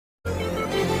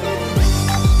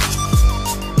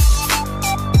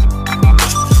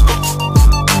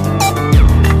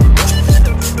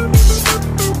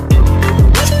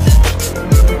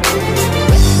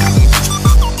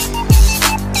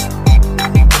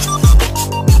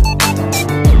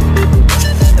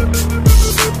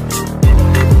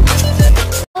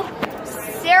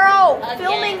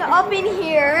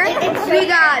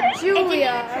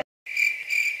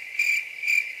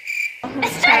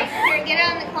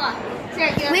on.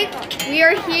 Sarah, get on the phone. We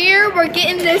are here. We're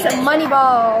getting this money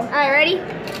ball. Alright, ready?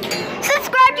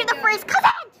 Subscribe to the first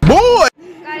cousin. Boy!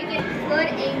 Gotta get a good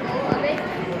angle of it.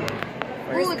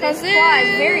 First Ooh, this cousin. claw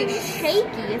is very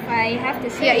shaky, if I have to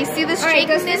say. Yeah, you see this Alright,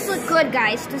 does shakiness? this look good,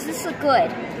 guys? Does this look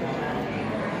good?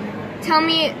 Tell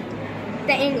me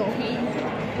the angle.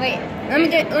 Wait, let me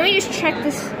just check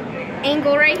this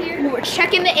angle right here. We're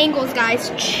checking the angles,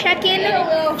 guys. Checking the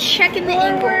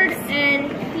Forward angles.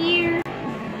 and here.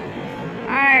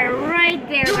 Alright, right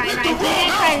there, guys. We're gonna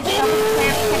try to double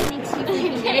clamp technique, see if we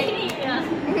can get it.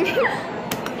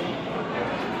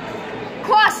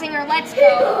 ClawSinger, let's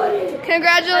go.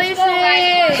 Congratulations. Let's go,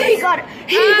 guys. He got it.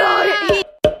 He got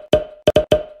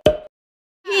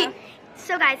it.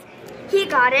 So guys, he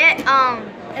got it.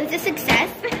 It was a success.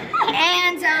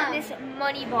 And this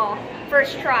money ball,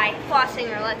 first try.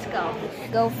 ClawSinger, let's go.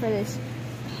 Go for this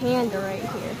panda right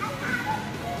here.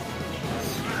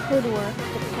 Could work,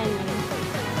 depending.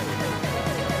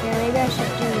 Yeah, maybe I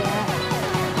should do that.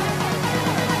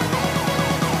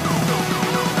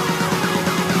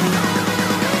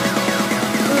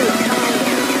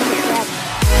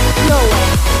 No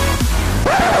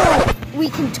way. We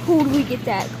can totally get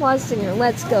that. ClawSinger,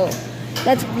 let's go.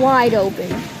 That's wide open.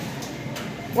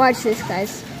 Watch this,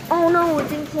 guys. Oh no, it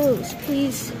didn't close.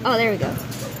 Please. Oh, there we go.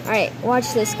 Alright,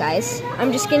 watch this, guys.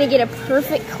 I'm just gonna get a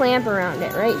perfect clamp around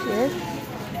it right here.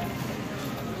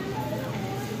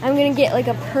 I'm gonna get like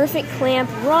a perfect clamp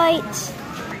right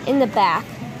in the back.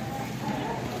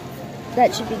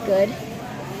 That should be good.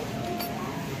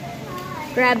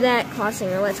 Grab that,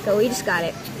 ClawSinger, let's go. We just got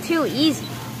it. Too easy.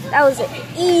 That was an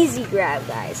easy grab,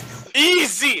 guys.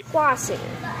 Easy! ClawSinger.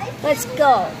 Let's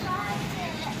go.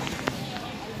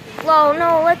 Whoa,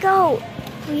 no, let go.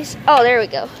 Please. Oh, there we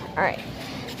go. Alright.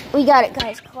 We got it,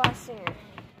 guys. ClawSinger.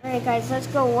 Alright, guys, let's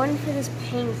go. One for this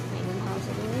ping thing,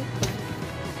 possibly.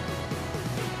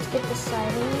 Let's get the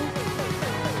side in.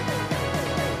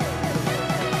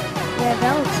 Yeah,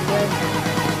 that looks good.